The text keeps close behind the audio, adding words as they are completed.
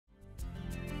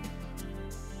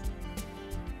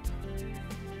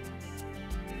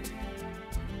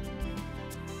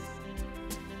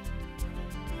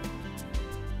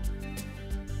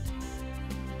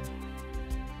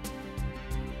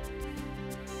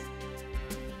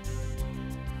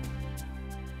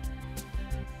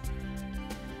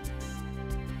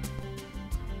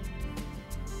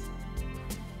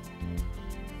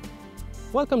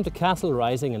Welcome to Castle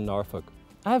Rising in Norfolk.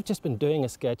 I have just been doing a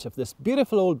sketch of this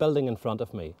beautiful old building in front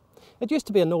of me. It used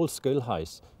to be an old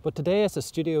schoolhouse, but today it's a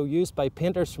studio used by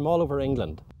painters from all over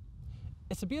England.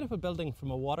 It's a beautiful building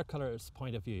from a watercolour's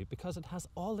point of view because it has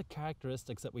all the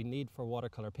characteristics that we need for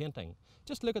watercolour painting.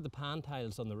 Just look at the pan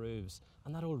tiles on the roofs,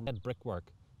 and that old red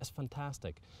brickwork is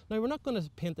fantastic. Now, we're not going to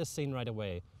paint this scene right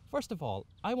away. First of all,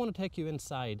 I want to take you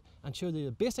inside and show you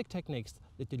the basic techniques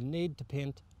that you'll need to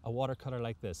paint a watercolour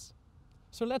like this.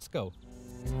 So let's go.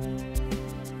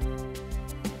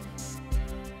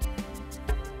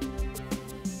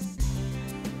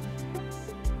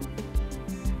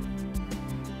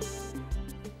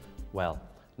 Well,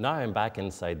 now I'm back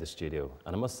inside the studio,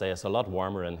 and I must say it's a lot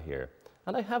warmer in here.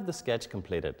 And I have the sketch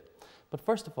completed. But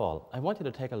first of all, I want you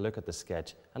to take a look at the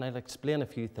sketch, and I'll explain a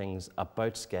few things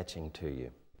about sketching to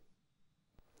you.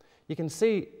 You can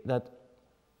see that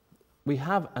we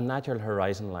have a natural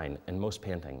horizon line in most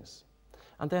paintings.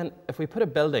 And then if we put a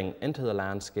building into the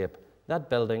landscape, that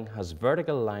building has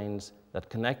vertical lines that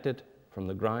connect it from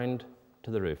the ground to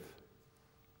the roof.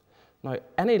 Now,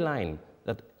 any line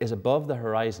that is above the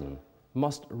horizon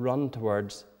must run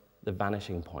towards the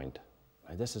vanishing point.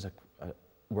 Now, this is a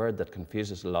word that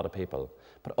confuses a lot of people,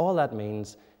 but all that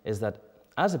means is that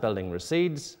as a building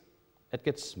recedes, it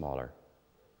gets smaller.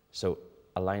 So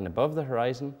a line above the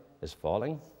horizon is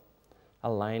falling, a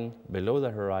line below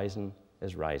the horizon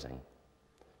is rising,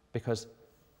 because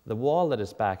the wall that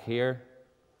is back here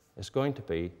is going to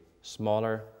be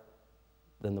smaller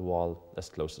than the wall that's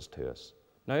closest to us.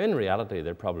 Now, in reality,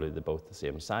 they're probably both the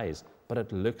same size, but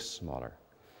it looks smaller.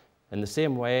 In the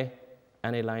same way,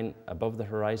 any line above the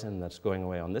horizon that's going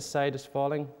away on this side is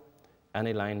falling.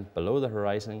 Any line below the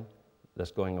horizon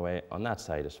that's going away on that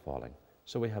side is falling.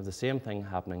 So we have the same thing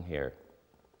happening here.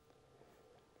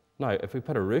 Now, if we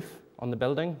put a roof on the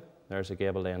building, there's a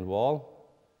gable end wall.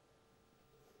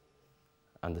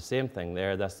 And the same thing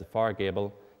there, that's the far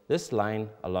gable. This line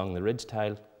along the ridge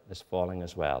tile is falling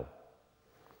as well.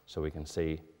 So we can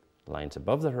see lines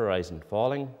above the horizon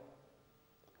falling,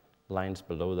 lines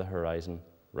below the horizon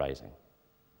rising.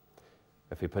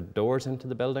 If we put doors into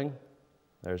the building,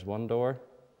 there's one door,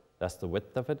 that's the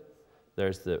width of it.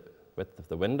 There's the width of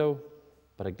the window,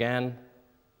 but again,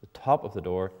 the top of the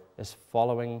door is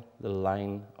following the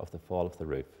line of the fall of the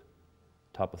roof.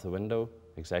 Top of the window,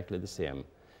 exactly the same.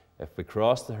 If we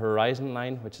cross the horizon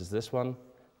line, which is this one,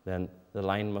 then the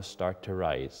line must start to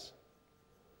rise.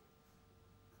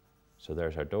 So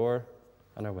there's our door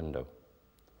and our window.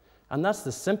 And that's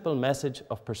the simple message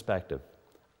of perspective.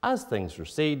 As things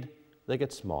recede, they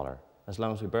get smaller. As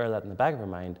long as we bear that in the back of our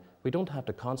mind, we don't have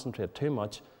to concentrate too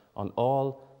much on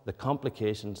all the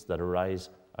complications that arise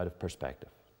out of perspective.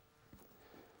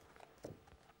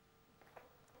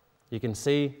 You can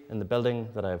see in the building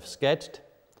that I've sketched,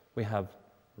 we have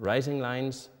rising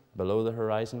lines below the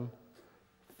horizon,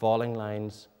 falling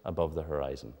lines above the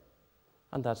horizon.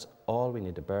 And that's all we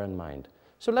need to bear in mind.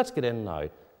 So let's get in now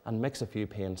and mix a few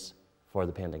paints for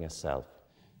the painting itself.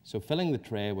 So filling the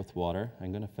tray with water,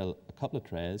 I'm going to fill a couple of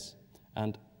trays,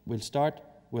 and we'll start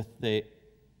with the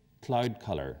cloud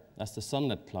colour. That's the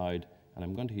sunlit cloud, and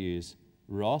I'm going to use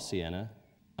raw sienna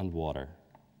and water.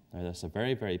 Now that's a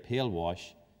very, very pale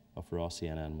wash of raw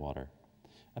sienna and water.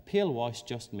 A pale wash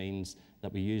just means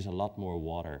that we use a lot more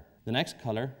water. The next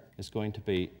colour is going to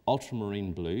be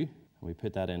ultramarine blue. We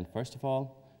put that in first of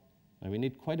all. Now we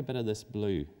need quite a bit of this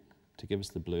blue to give us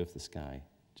the blue of the sky.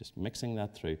 Just mixing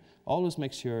that through. Always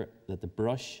make sure that the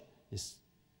brush is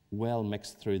well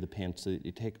mixed through the paint so that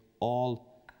you take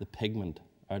all the pigment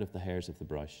out of the hairs of the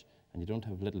brush and you don't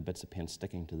have little bits of paint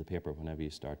sticking to the paper whenever you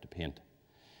start to paint.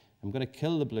 I'm going to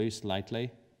kill the blue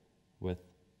slightly with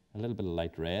a little bit of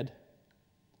light red,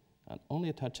 and only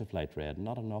a touch of light red,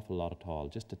 not an awful lot at all,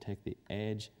 just to take the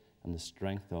edge and the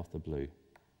strength off the blue.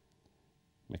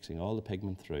 Mixing all the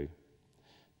pigment through.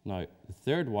 Now, the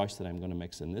third wash that I'm going to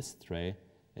mix in this tray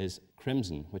is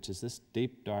crimson, which is this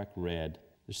deep dark red.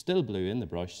 There's still blue in the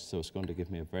brush, so it's going to give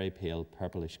me a very pale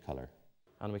purplish colour.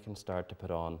 And we can start to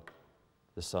put on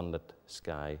the sunlit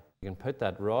sky. You can put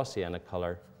that raw sienna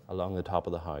colour along the top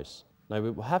of the house. Now,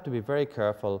 we will have to be very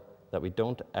careful that we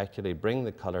don't actually bring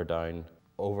the colour down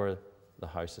over the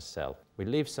house itself. We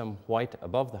leave some white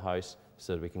above the house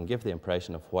so that we can give the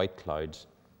impression of white clouds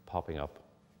popping up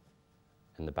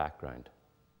in the background.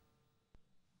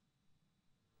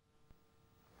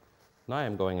 Now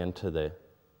I'm going into the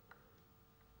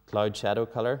cloud shadow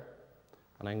colour,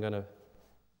 and I'm going to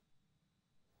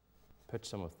put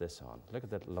some of this on. Look at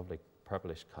that lovely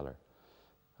purplish colour.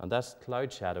 And that's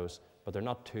cloud shadows, but they're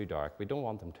not too dark. We don't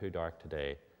want them too dark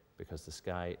today because the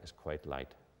sky is quite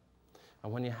light.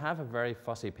 And when you have a very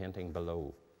fussy painting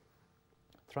below,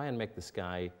 try and make the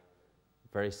sky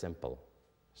very simple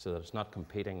so that it's not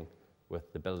competing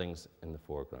with the buildings in the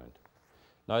foreground.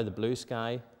 Now the blue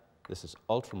sky, this is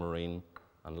ultramarine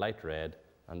and light red,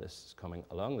 and this is coming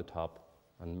along the top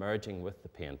and merging with the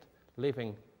paint,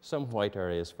 leaving some white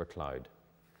areas for cloud,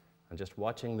 and just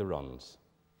watching the runs.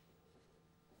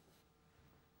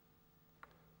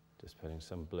 Just putting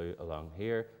some blue along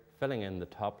here, filling in the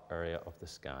top area of the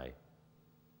sky.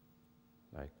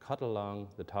 Now cut along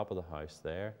the top of the house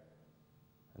there,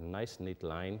 a nice neat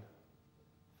line,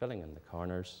 filling in the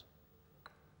corners,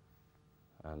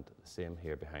 and the same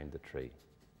here behind the tree.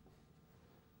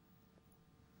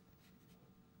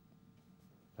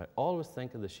 Now always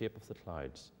think of the shape of the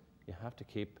clouds. You have to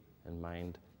keep in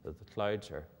mind that the clouds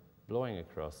are blowing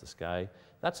across the sky.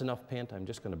 That's enough paint. I'm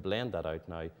just going to blend that out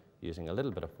now using a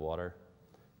little bit of water,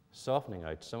 softening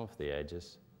out some of the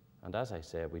edges. And as I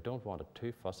said, we don't want it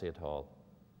too fussy at all.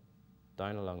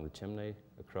 Down along the chimney,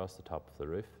 across the top of the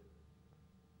roof,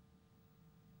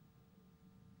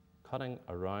 cutting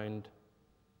around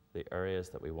the areas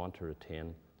that we want to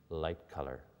retain light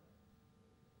colour,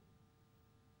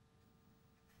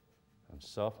 and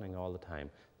softening all the time.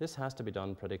 This has to be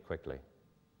done pretty quickly.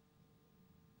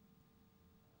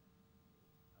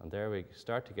 And there we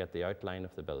start to get the outline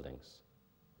of the buildings.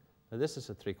 Now this is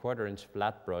a 3/4 inch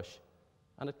flat brush,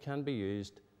 and it can be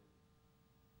used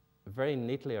very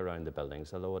neatly around the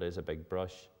buildings, although it is a big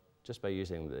brush, just by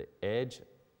using the edge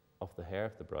of the hair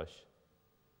of the brush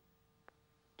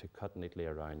to cut neatly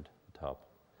around the top.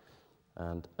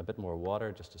 And a bit more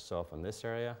water just to soften this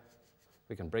area.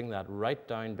 We can bring that right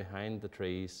down behind the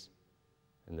trees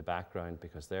in the background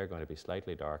because they're going to be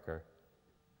slightly darker,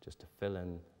 just to fill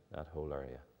in that whole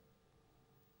area.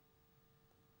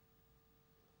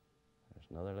 There's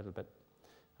another little bit.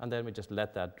 And then we just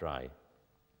let that dry.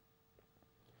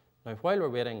 Now, while we're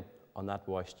waiting on that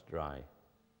wash to dry,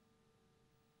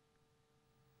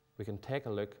 we can take a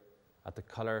look at the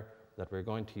colour that we're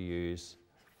going to use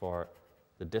for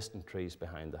the distant trees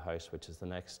behind the house, which is the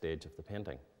next stage of the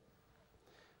painting.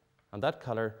 And that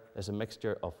colour is a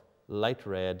mixture of light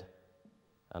red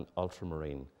and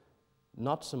ultramarine.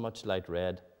 Not so much light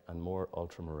red and more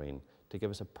ultramarine to give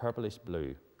us a purplish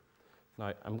blue.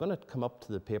 Now, I'm going to come up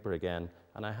to the paper again,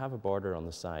 and I have a border on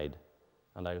the side,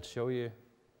 and I'll show you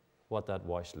what that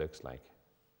wash looks like.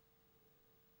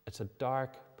 It's a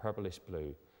dark purplish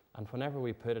blue, and whenever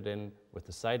we put it in with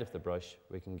the side of the brush,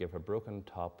 we can give a broken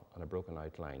top and a broken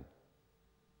outline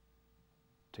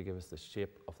to give us the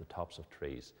shape of the tops of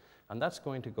trees. And that's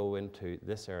going to go into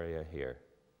this area here.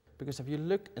 Because if you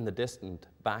look in the distant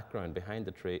background behind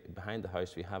the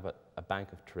house, we have a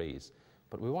bank of trees.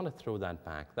 But we want to throw that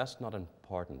back. That's not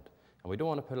important. And we don't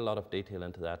want to put a lot of detail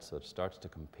into that so it starts to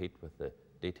compete with the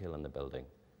detail in the building.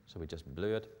 So we just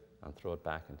blue it and throw it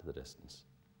back into the distance.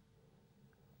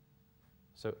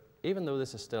 So even though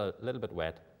this is still a little bit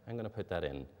wet, I'm going to put that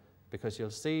in, because you'll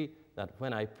see that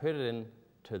when I put it in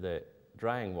to the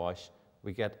drying wash,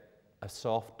 we get a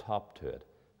soft top to it.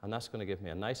 And that's going to give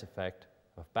me a nice effect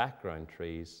of background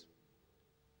trees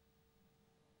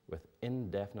with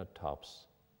indefinite tops.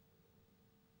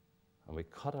 And we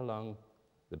cut along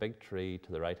the big tree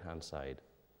to the right-hand side.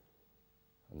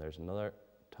 And there's another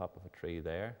top of a tree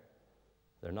there.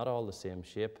 They're not all the same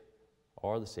shape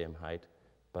or the same height,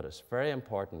 but it's very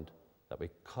important that we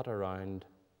cut around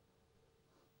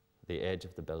the edge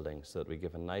of the building so that we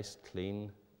give a nice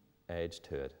clean edge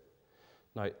to it.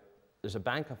 Now, there's a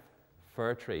bank of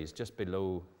fir trees just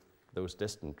below those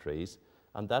distant trees,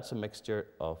 and that's a mixture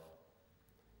of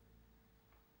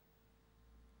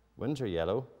Windsor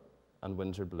yellow and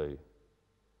Windsor blue,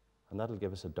 and that'll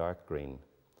give us a dark green.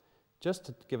 Just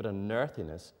to give it an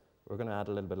earthiness, we're going to add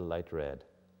a little bit of light red.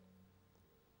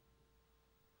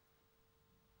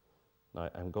 Now,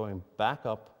 I'm going back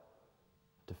up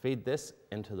to feed this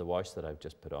into the wash that I've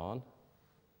just put on,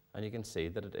 and you can see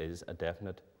that it is a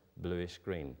definite bluish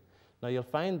green. Now, you'll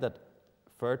find that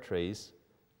fir trees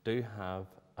do have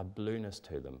a blueness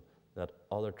to them that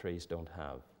other trees don't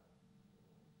have.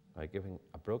 Now, giving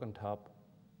a broken top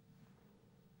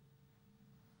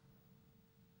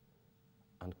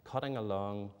and cutting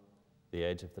along the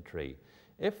edge of the tree.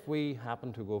 If we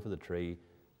happen to go for the tree,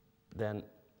 then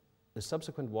the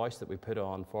subsequent wash that we put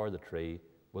on for the tree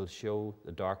will show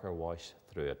the darker wash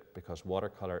through it, because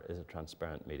watercolour is a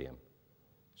transparent medium.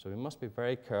 So we must be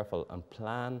very careful and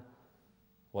plan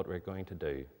what we're going to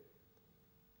do.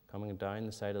 Coming down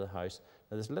the side of the house.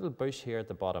 Now there's a little bush here at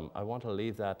the bottom. I want to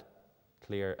leave that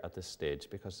clear at this stage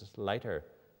because it's lighter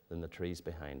than the trees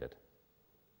behind it.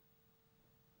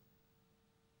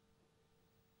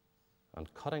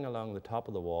 and cutting along the top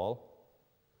of the wall,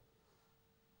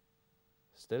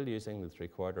 still using the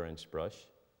 3/4 inch brush,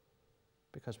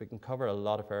 because we can cover a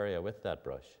lot of area with that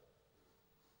brush.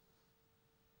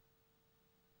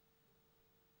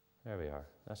 There we are,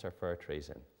 that's our fir trees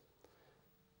in.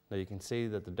 Now you can see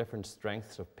that the different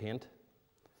strengths of paint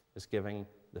is giving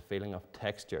the feeling of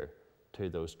texture to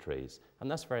those trees.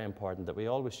 And that's very important, that we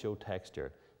always show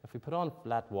texture. If we put on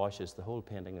flat washes, the whole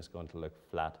painting is going to look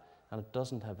flat and it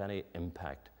doesn't have any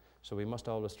impact. So we must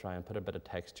always try and put a bit of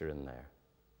texture in there.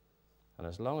 And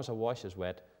as long as a wash is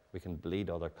wet, we can bleed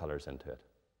other colours into it.